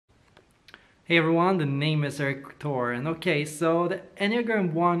Hey everyone, the name is Erik Thor, and okay, so the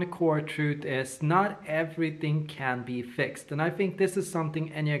Enneagram 1 core truth is not everything can be fixed, and I think this is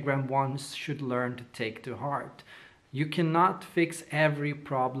something Enneagram 1s should learn to take to heart. You cannot fix every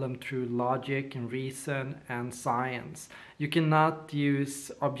problem through logic and reason and science. You cannot use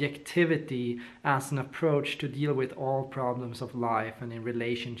objectivity as an approach to deal with all problems of life and in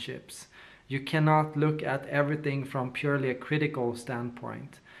relationships. You cannot look at everything from purely a critical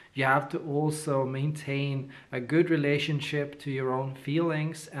standpoint. You have to also maintain a good relationship to your own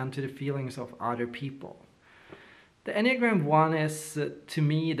feelings and to the feelings of other people. The Enneagram 1 is, to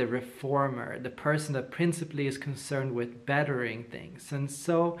me, the reformer, the person that principally is concerned with bettering things. And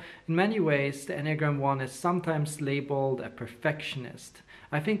so, in many ways, the Enneagram 1 is sometimes labeled a perfectionist.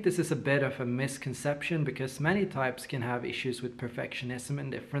 I think this is a bit of a misconception because many types can have issues with perfectionism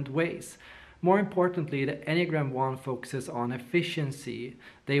in different ways. More importantly, the Enneagram 1 focuses on efficiency.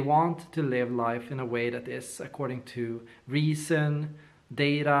 They want to live life in a way that is according to reason,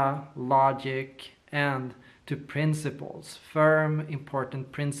 data, logic, and to principles, firm,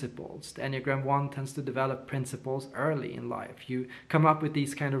 important principles. The Enneagram 1 tends to develop principles early in life. You come up with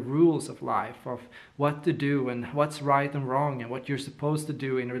these kind of rules of life, of what to do and what's right and wrong and what you're supposed to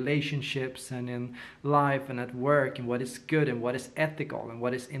do in relationships and in life and at work, and what is good and what is ethical and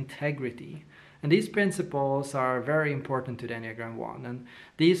what is integrity. And these principles are very important to the Enneagram 1, and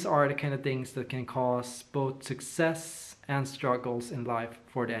these are the kind of things that can cause both success and struggles in life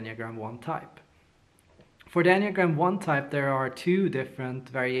for the Enneagram 1 type. For the Enneagram 1 type, there are two different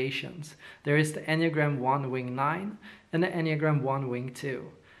variations. There is the Enneagram 1 Wing 9 and the Enneagram 1 Wing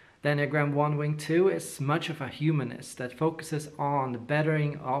 2. The Enneagram 1 Wing 2 is much of a humanist that focuses on the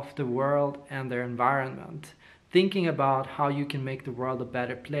bettering of the world and their environment, thinking about how you can make the world a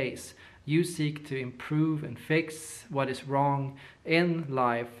better place. You seek to improve and fix what is wrong in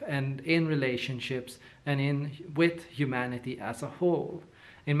life and in relationships and with humanity as a whole.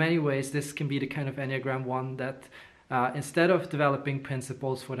 In many ways, this can be the kind of Enneagram 1 that instead of developing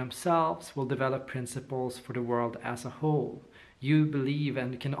principles for themselves, will develop principles for the world as a whole. You believe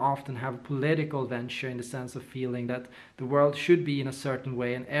and can often have a political venture in the sense of feeling that the world should be in a certain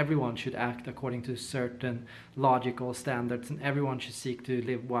way and everyone should act according to certain logical standards and everyone should seek to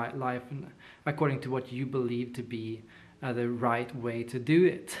live life according to what you believe to be the right way to do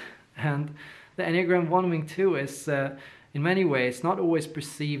it. And the Enneagram 1 Wing 2 is in many ways not always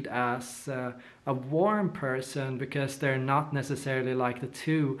perceived as a warm person because they're not necessarily like the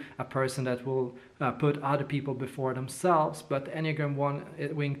 2, a person that will put other people before themselves. But the Enneagram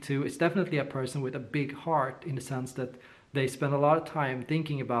 1 Wing 2 is definitely a person with a big heart in the sense that they spend a lot of time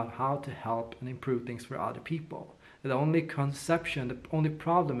thinking about how to help and improve things for other people. The only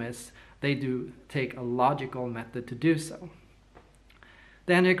problem is they do take a logical method to do so.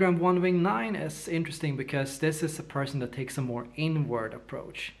 The Enneagram 1 Wing 9 is interesting because this is a person that takes a more inward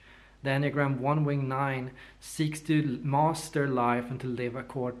approach. The Enneagram 1 Wing 9 seeks to master life and to live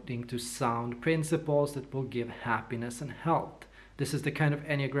according to sound principles that will give happiness and health. This is the kind of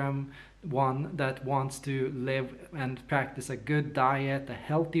Enneagram 1 that wants to live and practice a good diet, a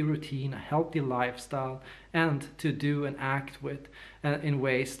healthy routine, a healthy lifestyle, and to do and act with in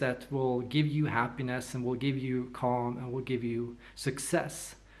ways that will give you happiness and will give you calm and will give you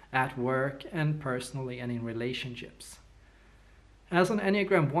success at work and personally and in relationships. As an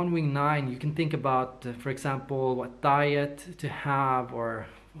Enneagram 1 Wing 9, you can think about, for example, what diet to have or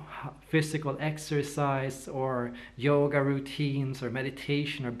physical exercise or yoga routines or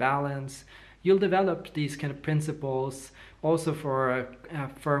meditation or balance. You'll develop these kind of principles also for a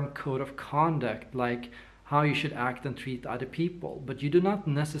firm code of conduct, like how you should act and treat other people, but you do not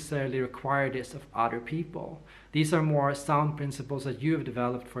necessarily require this of other people. These are more sound principles that you have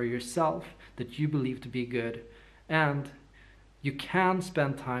developed for yourself that you believe to be good, and you can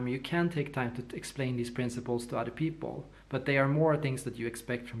spend time, you can take time to explain these principles to other people, but they are more things that you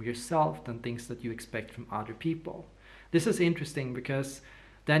expect from yourself than things that you expect from other people. This is interesting because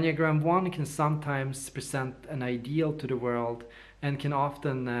the Enneagram 1 can sometimes present an ideal to the world and can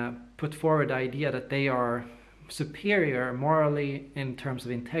often put forward the idea that they are superior morally in terms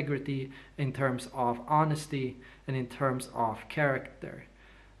of integrity, in terms of honesty, and in terms of character.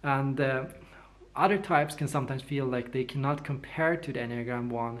 And other types can sometimes feel like they cannot compare to the Enneagram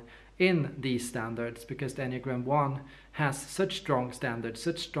 1 in these standards because the Enneagram 1 has such strong standards,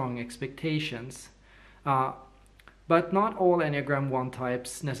 such strong expectations. But not all Enneagram 1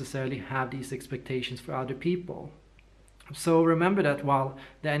 types necessarily have these expectations for other people. So remember that while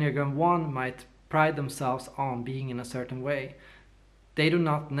the Enneagram 1 might pride themselves on being in a certain way, they do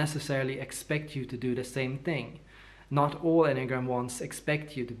not necessarily expect you to do the same thing. not all Enneagram 1s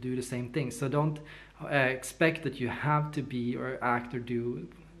expect you to do the same thing. So don't expect that you have to be or act or do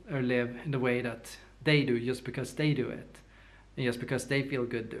or live in the way that they do just because they do it, and just because they feel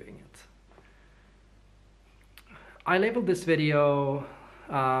good doing it. I labeled this video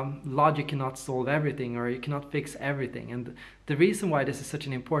logic cannot solve everything, or you cannot fix everything. And the reason why this is such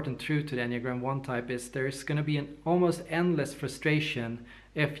an important truth to the Enneagram 1 type is there's going to be an almost endless frustration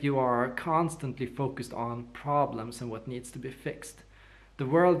if you are constantly focused on problems and what needs to be fixed. The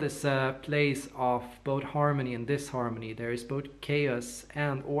world is a place of both harmony and disharmony. There is both chaos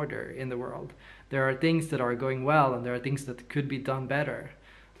and order in the world. There are things that are going well and there are things that could be done better.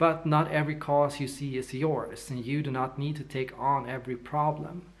 But not every cause you see is yours, and you do not need to take on every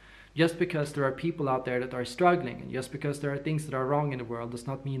problem. Just because there are people out there that are struggling, and just because there are things that are wrong in the world, does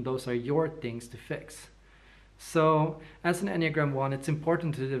not mean those are your things to fix. So, as an Enneagram 1, it's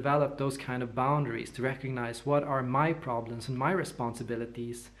important to develop those kind of boundaries, to recognize what are my problems and my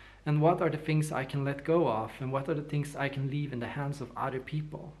responsibilities, and what are the things I can let go of, and what are the things I can leave in the hands of other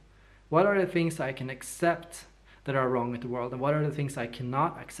people. What are the things I can accept that are wrong with the world, and what are the things I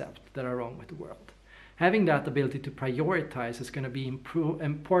cannot accept that are wrong with the world. Having that ability to prioritize is going to be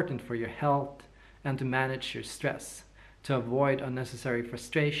important for your health and to manage your stress, to avoid unnecessary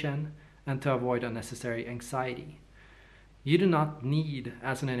frustration and to avoid unnecessary anxiety. You do not need,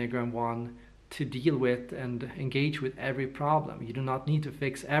 as an Enneagram 1, to deal with and engage with every problem. You do not need to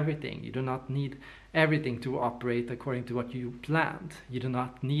fix everything. You do not need everything to operate according to what you planned. You do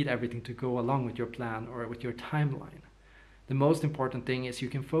not need everything to go along with your plan or with your timeline. The most important thing is you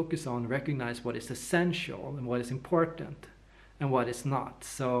can focus on, recognize what is essential and what is important and what is not.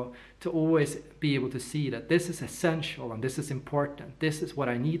 So to always be able to see that this is essential and this is important, this is what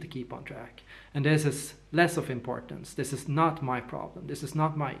I need to keep on track, and this is less of importance, this is not my problem, this is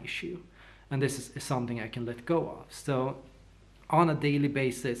not my issue, and this is something I can let go of. So on a daily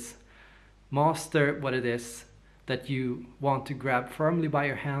basis, master what it is that you want to grab firmly by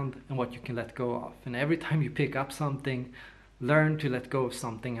your hand and what you can let go of. And every time you pick up something, learn to let go of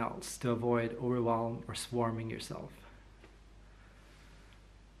something else to avoid overwhelm or swarming yourself.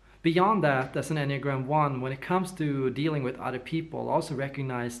 Beyond that, as an Enneagram 1, when it comes to dealing with other people, also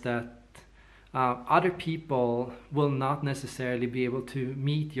recognize that other people will not necessarily be able to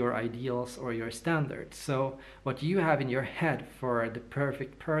meet your ideals or your standards. So what you have in your head for the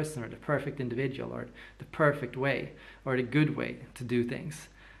perfect person or the perfect individual or the perfect way or the good way to do things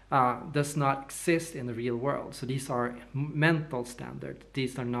does not exist in the real world. So these are mental standards.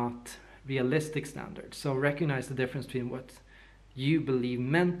 These are not realistic standards. So recognize the difference between what you believe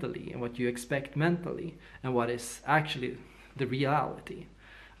mentally and what you expect mentally and what is actually the reality.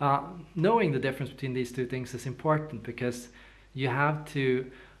 Knowing the difference between these two things is important because you have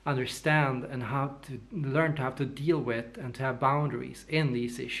to understand and how to learn to have to deal with and to have boundaries in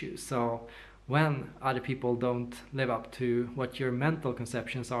these issues. So when other people don't live up to what your mental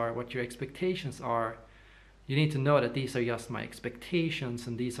conceptions are, what your expectations are, you need to know that these are just my expectations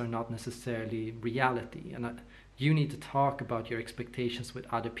and these are not necessarily reality. And you need to talk about your expectations with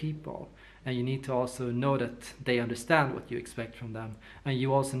other people. And you need to also know that they understand what you expect from them. And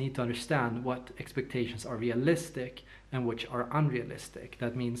you also need to understand what expectations are realistic and which are unrealistic.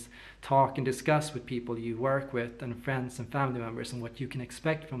 That means talk and discuss with people you work with and friends and family members and what you can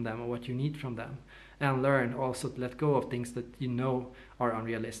expect from them and what you need from them. And learn also to let go of things that you know are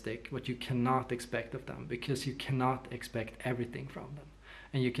unrealistic, what you cannot expect of them, because you cannot expect everything from them.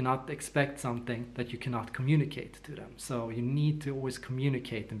 And you cannot expect something that you cannot communicate to them. So you need to always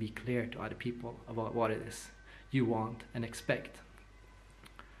communicate and be clear to other people about what it is you want and expect.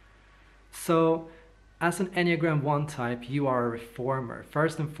 So as an Enneagram 1 type, you are a reformer.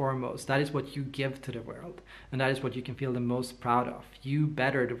 First and foremost, that is what you give to the world. And that is what you can feel the most proud of. You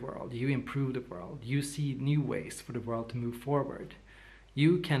better the world. You improve the world. You see new ways for the world to move forward.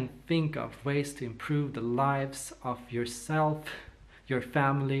 You can think of ways to improve the lives of yourself, your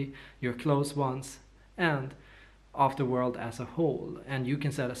family, your close ones, and of the world as a whole. And you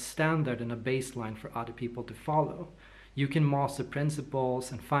can set a standard and a baseline for other people to follow. You can master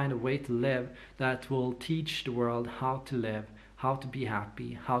principles and find a way to live that will teach the world how to live, how to be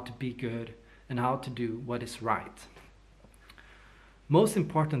happy, how to be good, and how to do what is right. Most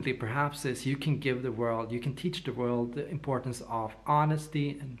importantly, perhaps, is you can give the world, you can teach the world the importance of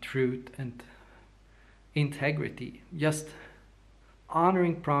honesty and truth and integrity. Just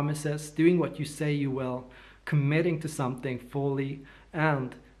honoring promises, doing what you say you will, committing to something fully,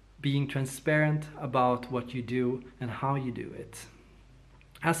 and being transparent about what you do and how you do it.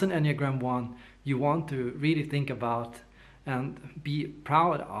 As an Enneagram 1, you want to really think about and be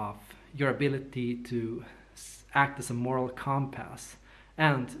proud of your ability to act as a moral compass,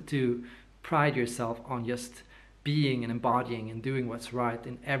 and to pride yourself on just being and embodying and doing what's right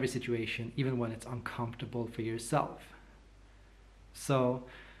in every situation, even when it's uncomfortable for yourself. So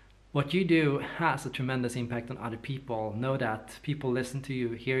what you do has a tremendous impact on other people. Know that people listen to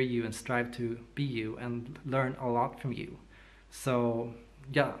you, hear you, and strive to be you and learn a lot from you. So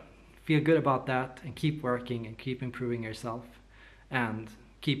yeah, feel good about that and keep working and keep improving yourself and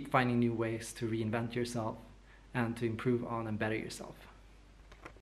keep finding new ways to reinvent yourself and to improve on and better yourself.